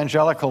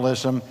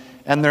evangelicalism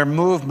and their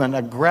movement,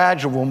 a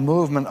gradual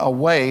movement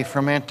away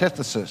from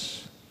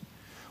antithesis,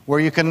 where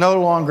you can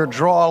no longer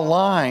draw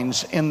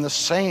lines in the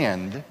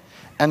sand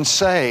and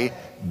say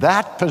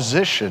that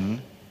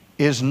position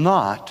is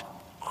not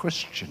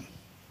Christian.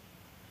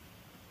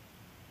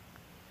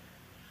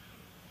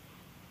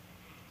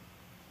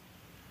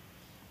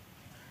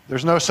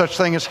 There's no such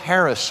thing as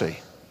heresy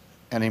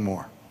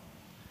anymore,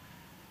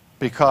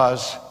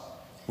 because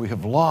we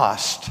have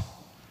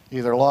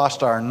either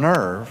lost our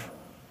nerve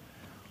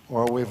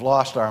or we've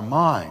lost our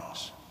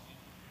minds,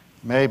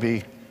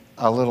 maybe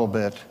a little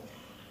bit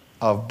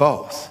of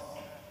both.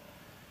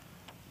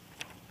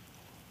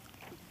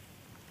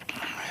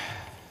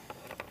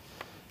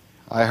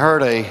 I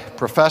heard a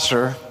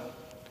professor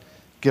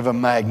give a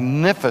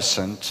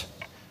magnificent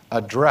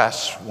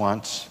address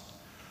once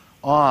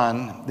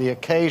on the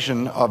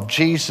occasion of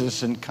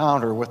Jesus'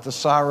 encounter with the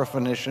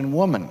Syrophoenician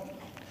woman.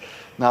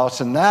 Now,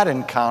 it's in that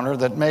encounter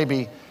that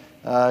maybe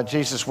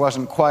Jesus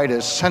wasn't quite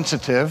as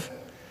sensitive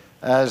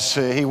as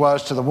he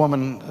was to the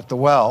woman at the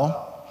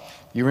well.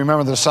 You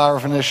remember the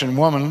Syrophoenician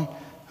woman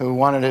who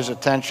wanted his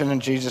attention,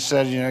 and Jesus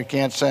said, you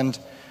can't send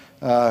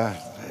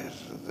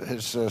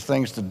his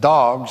things to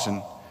dogs,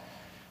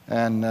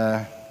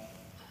 and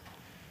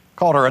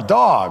called her a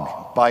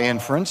dog by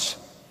inference.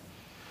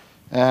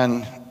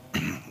 And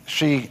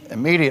she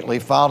immediately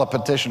filed a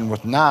petition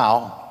with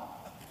Now.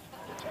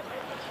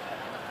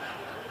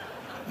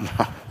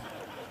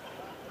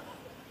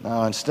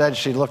 No, instead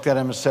she looked at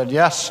him and said,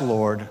 yes,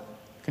 Lord.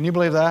 Can you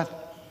believe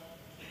that?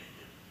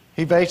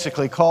 He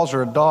basically calls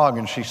her a dog,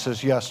 and she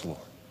says, yes, Lord.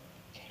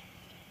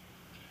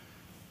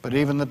 But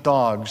even the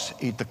dogs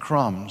eat the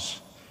crumbs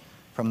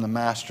from the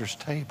master's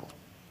table.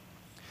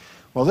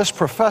 Well, this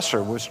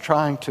professor was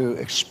trying to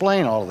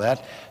explain all of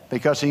that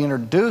because he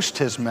introduced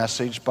his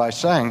message by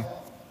saying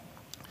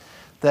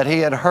that he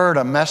had heard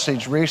a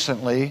message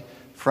recently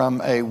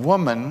from a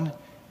woman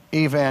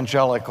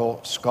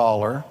evangelical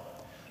scholar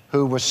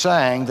who was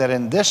saying that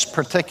in this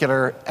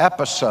particular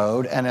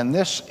episode and in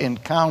this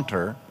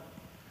encounter,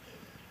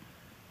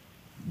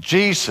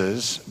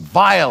 Jesus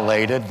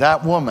violated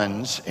that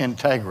woman's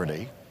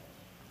integrity,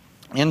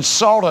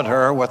 insulted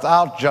her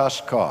without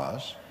just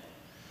cause,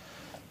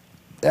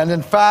 and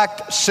in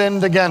fact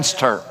sinned against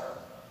her.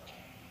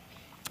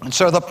 And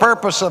so the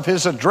purpose of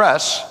his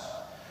address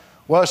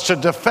was to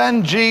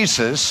defend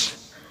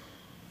Jesus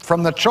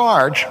from the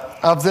charge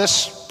of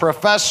this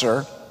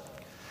professor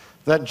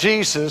that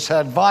Jesus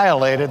had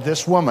violated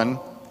this woman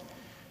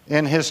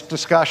in his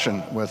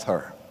discussion with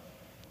her.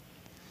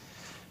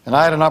 And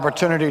I had an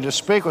opportunity to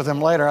speak with him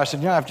later. I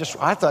said,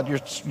 I thought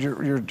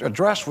your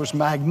address was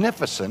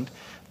magnificent,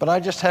 but I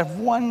just have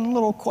one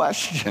little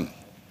question.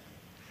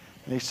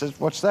 And he says,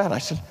 what's that? I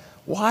said,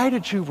 why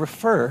did you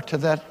refer to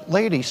that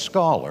lady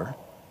scholar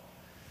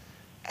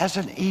as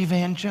an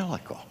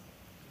evangelical?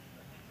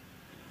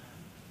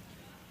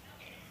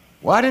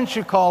 Why didn't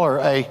you call her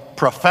a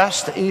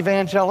professed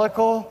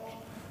evangelical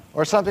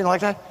or something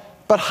like that?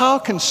 But how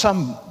can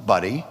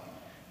somebody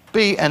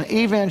be an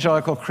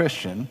evangelical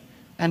Christian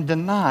and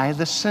deny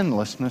the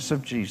sinlessness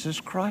of Jesus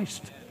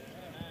Christ?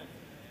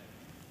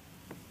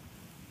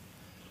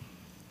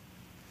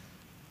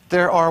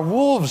 There are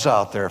wolves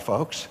out there,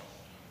 folks,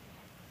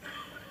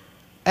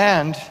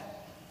 and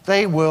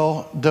they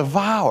will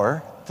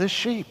devour the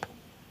sheep.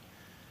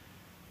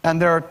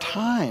 And there are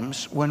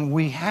times when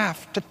we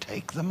have to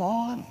take them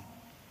on.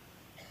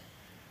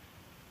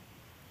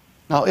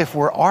 Now, if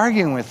we're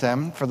arguing with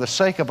them for the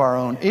sake of our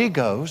own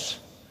egos,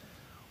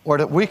 or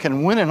that we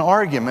can win an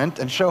argument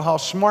and show how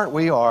smart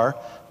we are,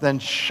 then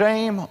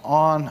shame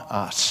on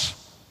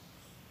us.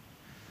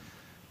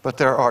 But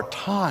there are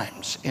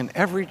times in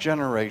every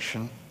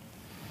generation,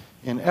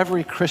 in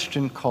every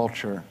Christian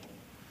culture,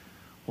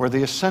 where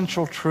the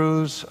essential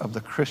truths of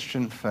the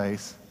Christian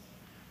faith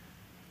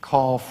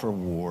call for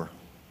war,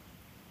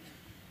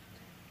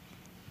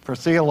 for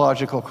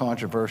theological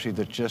controversy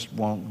that just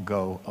won't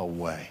go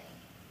away.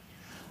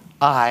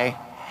 I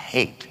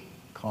hate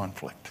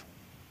conflict.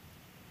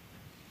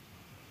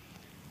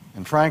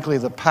 And frankly,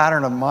 the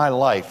pattern of my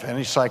life,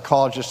 any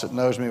psychologist that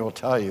knows me will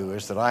tell you,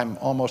 is that I'm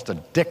almost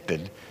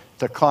addicted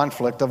to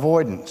conflict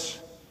avoidance.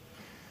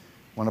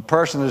 When a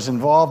person is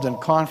involved in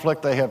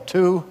conflict, they have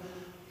two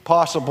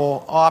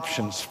possible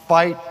options: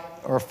 fight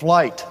or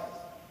flight.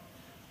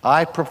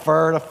 I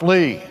prefer to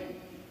flee.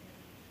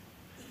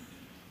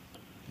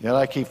 Yet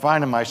I keep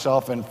finding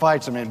myself in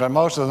fights. But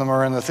most of them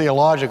are in the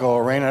theological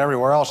arena.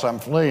 Everywhere else I'm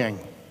fleeing.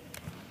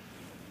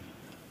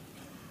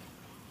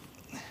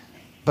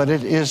 But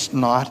it is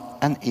not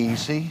an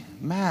easy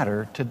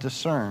matter to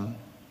discern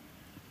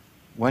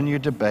when you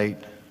debate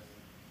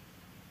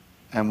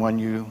and when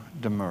you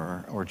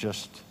demur or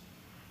just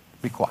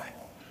be quiet.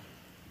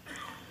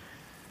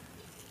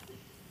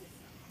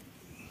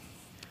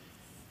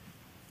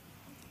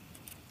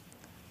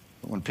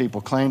 When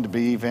people claim to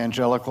be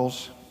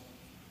evangelicals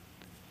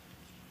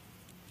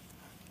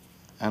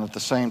and at the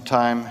same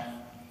time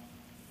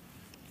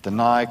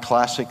deny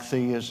classic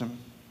theism,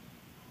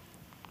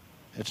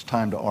 it's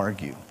time to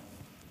argue.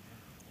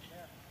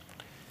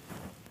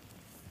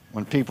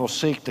 When people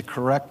seek to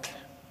correct,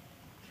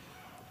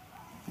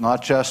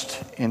 not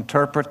just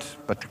interpret,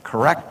 but to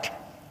correct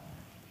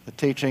the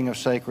teaching of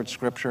sacred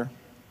Scripture,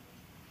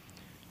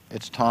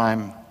 it's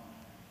time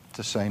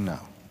to say no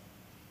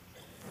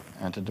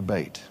and to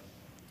debate.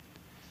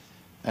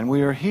 And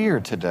we are here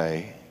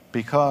today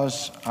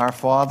because our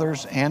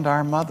fathers and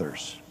our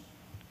mothers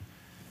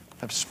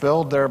have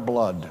spilled their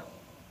blood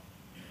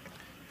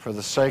for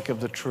the sake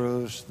of the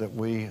truths that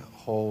we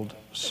hold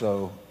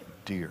so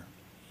dear.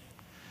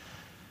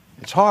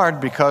 It's hard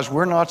because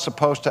we're not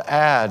supposed to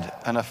add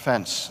an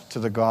offense to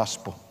the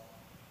gospel.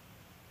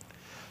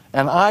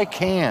 And I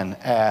can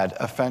add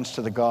offense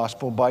to the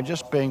gospel by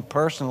just being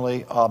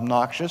personally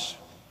obnoxious,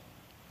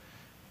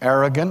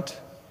 arrogant,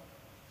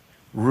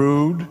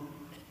 rude,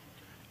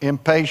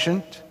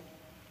 impatient.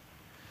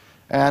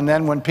 And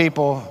then when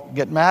people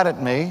get mad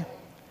at me,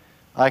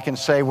 I can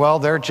say, well,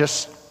 they're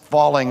just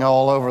falling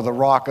all over the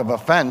rock of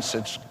offense.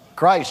 It's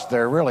Christ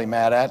they're really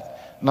mad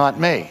at, not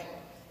me.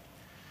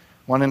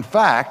 When in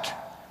fact,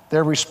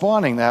 they're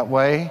responding that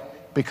way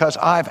because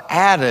I've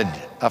added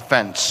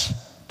offense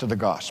to the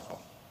gospel.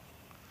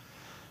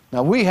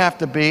 Now, we have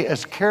to be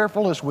as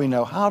careful as we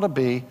know how to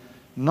be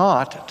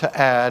not to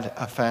add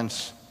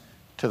offense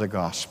to the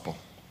gospel.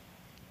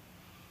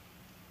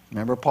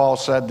 Remember, Paul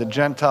said the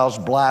Gentiles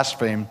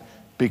blaspheme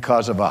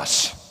because of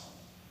us.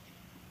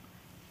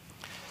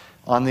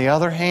 On the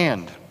other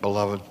hand,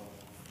 beloved,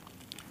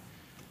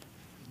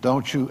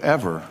 don't you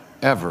ever,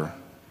 ever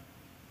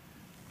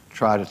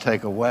try to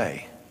take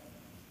away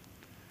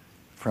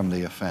from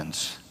the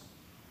offense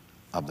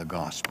of the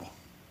gospel.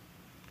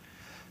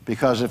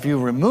 Because if you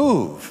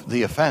remove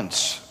the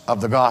offense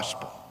of the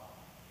gospel,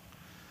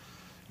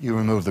 you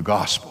remove the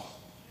gospel.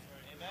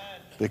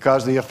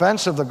 Because the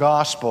offense of the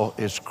gospel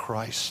is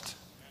Christ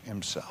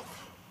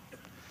himself.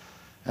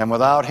 And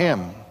without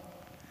him,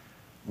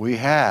 we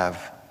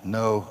have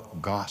no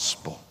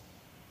gospel.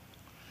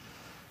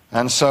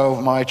 And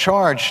so my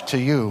charge to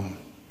you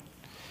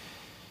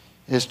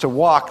is to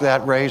walk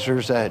that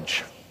razor's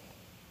edge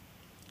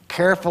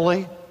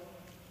carefully,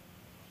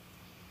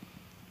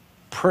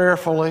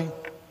 prayerfully,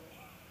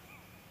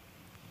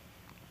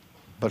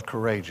 but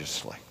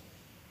courageously.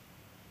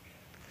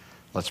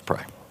 Let's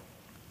pray.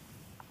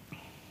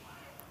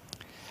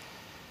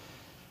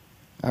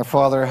 Our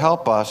Father,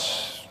 help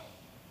us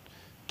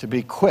to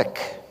be quick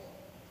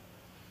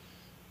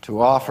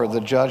to offer the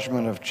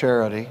judgment of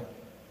charity,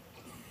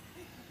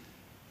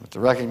 but to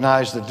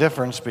recognize the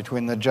difference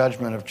between the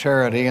judgment of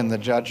charity and the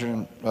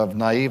judgment of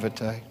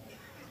naivete.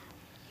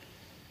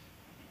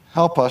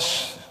 Help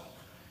us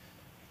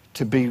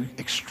to be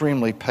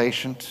extremely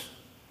patient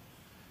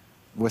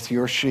with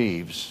your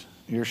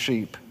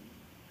sheep,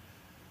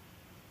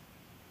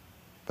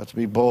 but to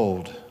be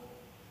bold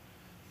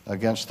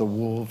against the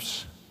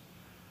wolves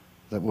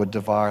that would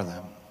devour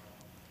them.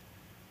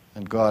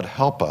 And God,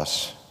 help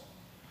us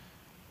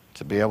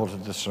to be able to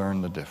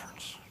discern the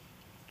difference.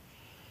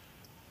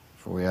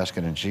 For we ask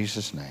it in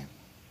Jesus' name.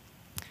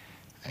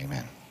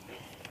 Amen.